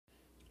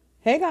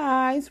Hey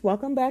guys,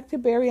 welcome back to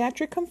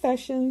Bariatric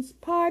Confessions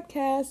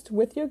podcast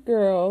with your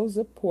girl,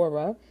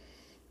 Zipporah.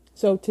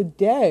 So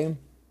today,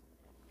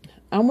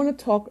 I want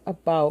to talk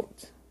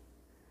about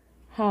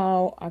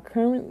how I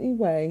currently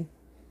weigh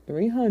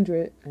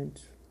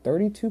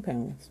 332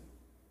 pounds.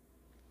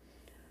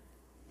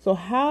 So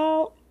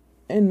how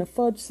in the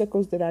fudge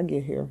sickles did I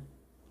get here?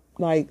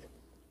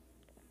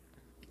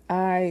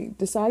 I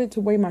decided to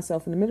weigh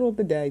myself in the middle of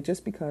the day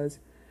just because.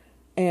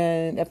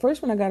 And at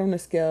first when I got on the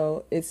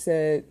scale, it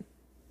said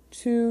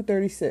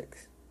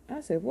 236.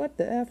 I said, what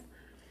the F?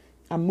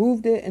 I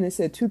moved it and it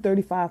said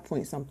 235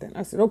 point something.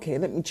 I said, okay,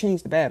 let me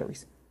change the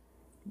batteries.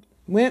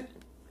 Went,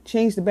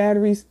 changed the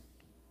batteries.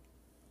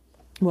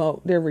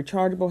 Well, they're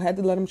rechargeable. Had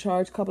to let them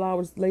charge. A couple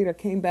hours later,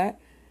 came back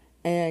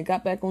and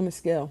got back on the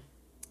scale.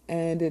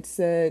 And it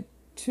said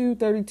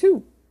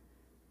 232.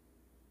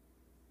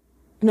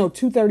 No,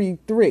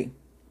 233.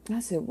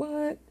 I said,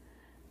 what?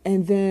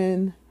 And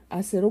then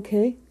I said,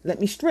 okay, let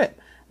me strip.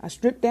 I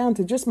stripped down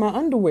to just my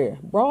underwear,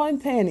 bra and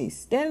panties,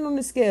 standing on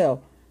the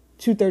scale,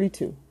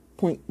 232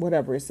 point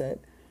whatever it said.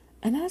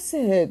 And I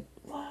said,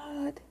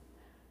 what?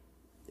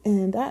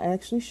 And I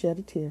actually shed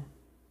a tear.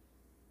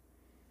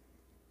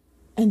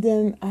 And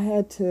then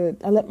I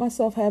let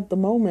myself have the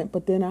moment,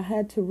 but then I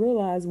had to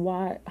realize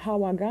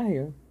how I got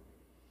here.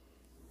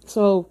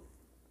 So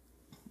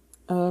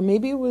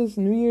maybe it was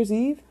New Year's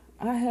Eve.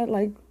 I had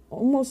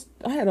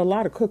a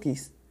lot of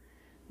cookies.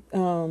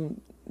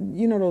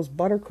 You know those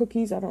butter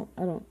cookies?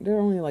 They're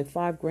only like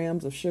 5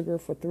 grams of sugar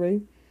for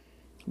 3.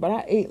 But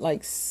I ate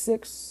like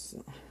 6,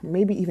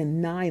 maybe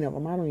even 9 of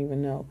them. I don't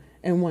even know.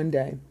 In one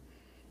day.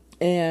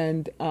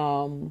 And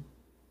I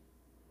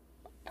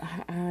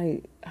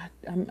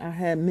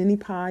had mini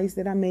pies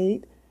that I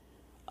made.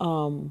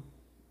 I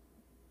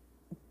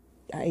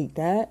ate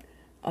that.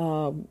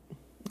 A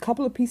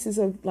couple of pieces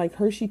of like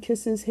Hershey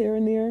Kisses here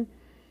and there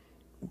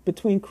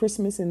between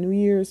Christmas and New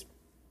Year's.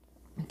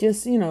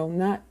 Just,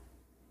 not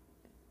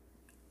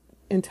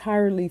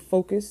entirely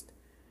focused.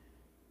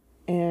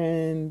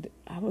 And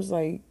I was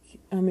like,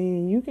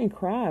 you can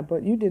cry,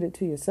 but you did it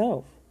to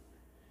yourself.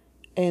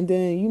 And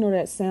then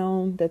that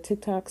sound, that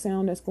TikTok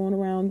sound that's going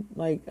around,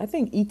 like I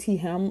think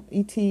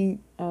the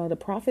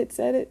prophet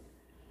said it.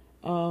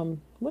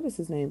 What is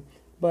his name?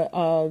 But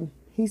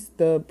he's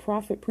the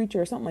prophet preacher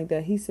or something like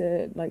that. He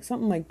said like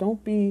something like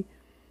don't be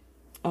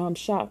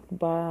shocked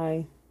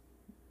by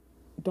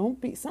don't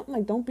be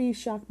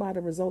shocked by the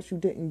results you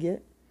didn't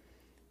get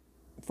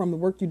from the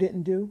work you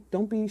didn't do.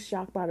 Don't be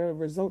shocked by the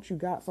results you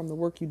got from the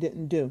work you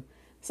didn't do.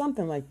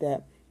 Something like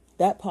that.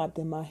 That popped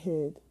in my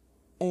head.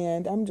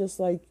 And I'm just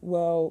like,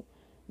 well,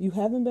 you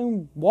haven't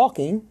been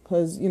walking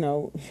because, you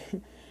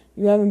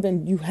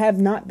have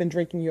not been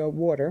drinking your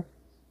water.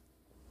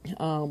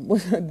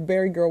 The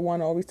Berry Girl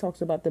one always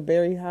talks about the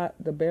berry high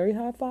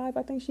 5,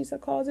 I think she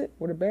calls it,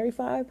 or the berry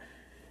 5.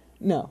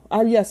 No,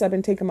 yes, I've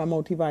been taking my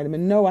multivitamin.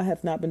 No, I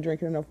have not been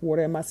drinking enough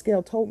water. And my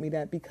scale told me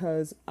that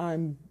because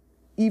I'm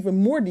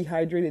even more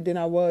dehydrated than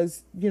I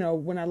was,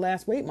 when I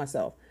last weighed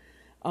myself,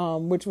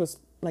 which was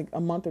like a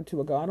month or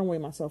 2 ago. I don't weigh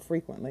myself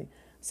frequently.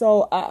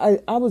 So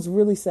I was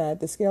really sad.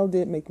 The scale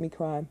did make me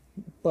cry,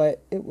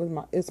 but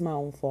it's my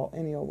own fault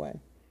any old way.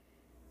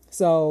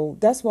 So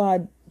that's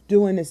why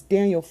doing this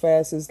Daniel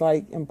fast is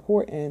like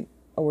important,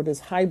 or this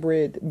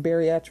hybrid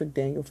bariatric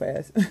Daniel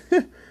fast,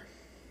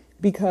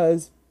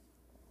 because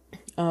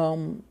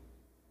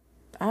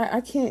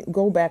I can't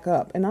go back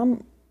up, and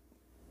I'm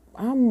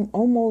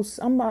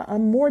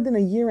more than a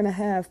year and a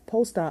half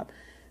post-op.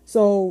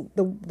 So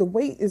the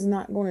weight is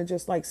not going to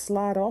just like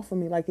slide off of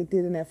me like it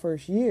did in that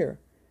first year.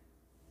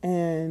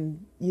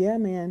 And yeah,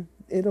 man,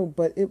 it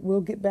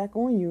will get back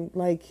on you.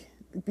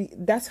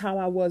 That's how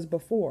I was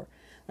before.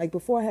 Like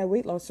before I had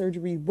weight loss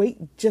surgery,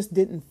 weight just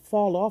didn't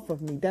fall off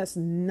of me. That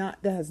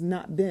has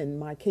not been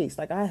my case.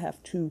 Like I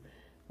have to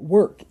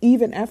work.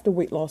 Even after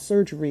weight loss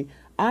surgery,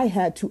 I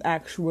had to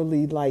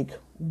actually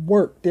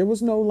work. There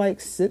was no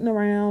sitting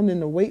around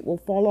and the weight will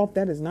fall off.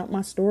 That is not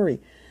my story.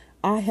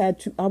 I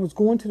was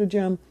going to the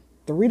gym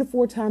 3 to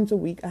 4 times a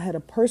week. I had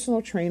a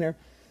personal trainer.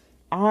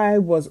 I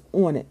was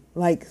on it,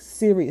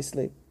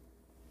 seriously.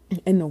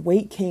 And the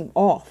weight came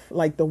off.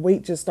 The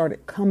weight just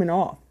started coming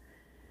off.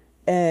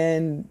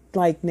 And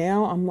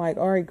now I'm like,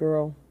 all right,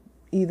 girl,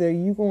 either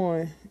you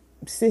going to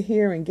sit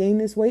here and gain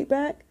this weight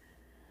back,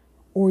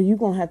 or you're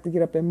going to have to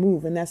get up and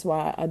move. And that's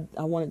why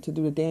I wanted to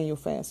do the Daniel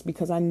fast,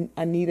 because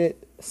I needed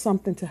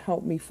something to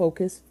help me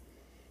focus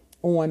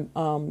on,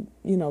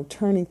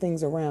 turning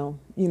things around.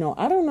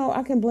 I don't know.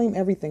 I can blame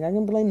everything. I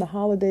can blame the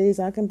holidays.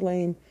 I can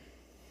blame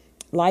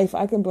life.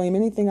 I can blame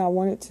anything I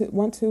want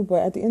to.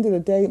 But at the end of the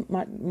day,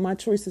 my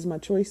choice is my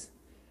choice.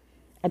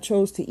 I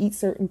chose to eat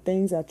certain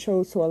things. I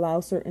chose to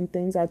allow certain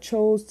things. I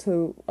chose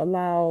to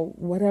allow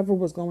whatever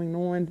was going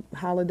on,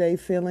 holiday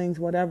feelings,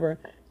 whatever,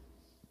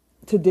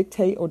 to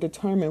dictate or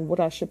determine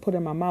what I should put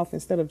in my mouth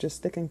instead of just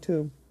sticking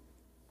to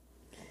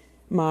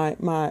my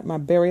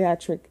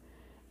bariatric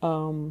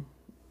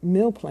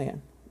meal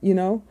plan,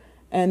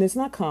 and it's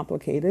not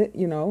complicated,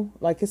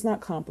 it's not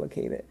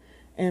complicated.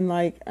 And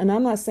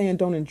I'm not saying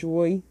don't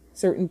enjoy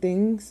certain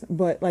things,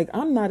 but like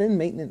I'm not in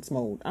maintenance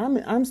mode.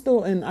 I'm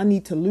still in I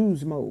need to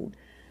lose mode.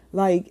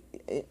 Like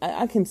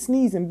I can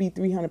sneeze and be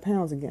 300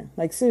 pounds again.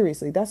 Like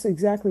seriously, that's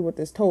exactly what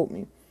this told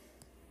me.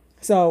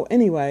 So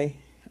anyway,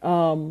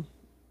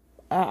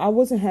 I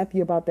wasn't happy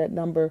about that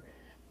number,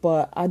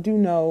 but I do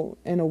know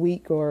in a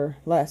week or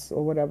less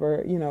or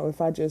whatever, if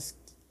I just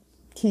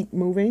keep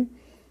moving,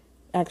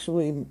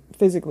 actually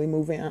physically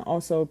moving, I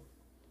also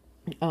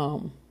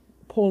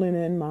pulling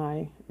in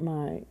my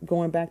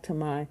going back to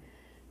my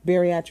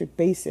bariatric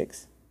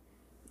basics,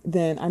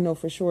 then I know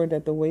for sure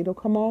that the weight will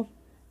come off.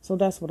 So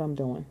that's what I'm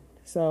doing.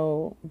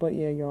 So, but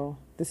yeah, y'all,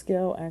 the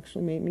scale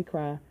actually made me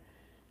cry.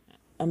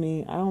 I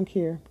mean, I don't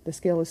care. The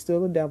scale is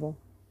still the devil,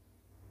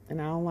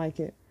 and I don't like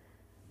it.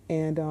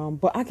 And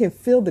but I can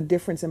feel the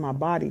difference in my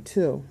body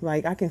too.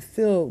 Like I can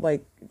feel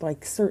like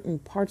certain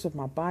parts of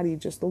my body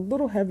just a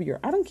little heavier.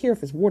 I don't care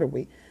if it's water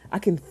weight. I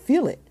can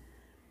feel it.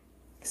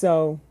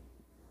 So,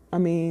 I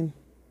mean,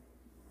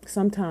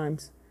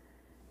 sometimes,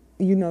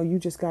 you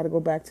just got to go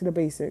back to the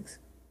basics.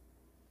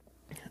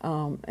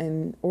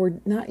 And or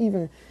not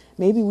even,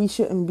 maybe we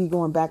shouldn't be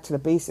going back to the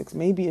basics.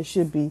 Maybe it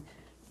should be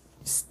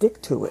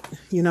stick to it,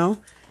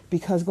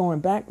 because going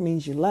back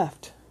means you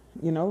left,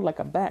 like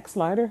a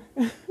backslider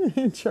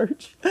in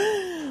church.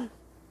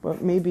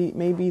 But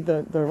maybe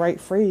the right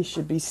phrase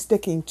should be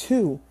sticking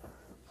to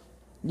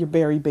your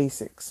very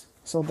basics.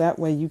 So that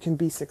way you can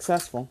be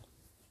successful.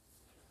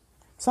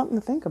 Something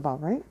to think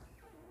about, right?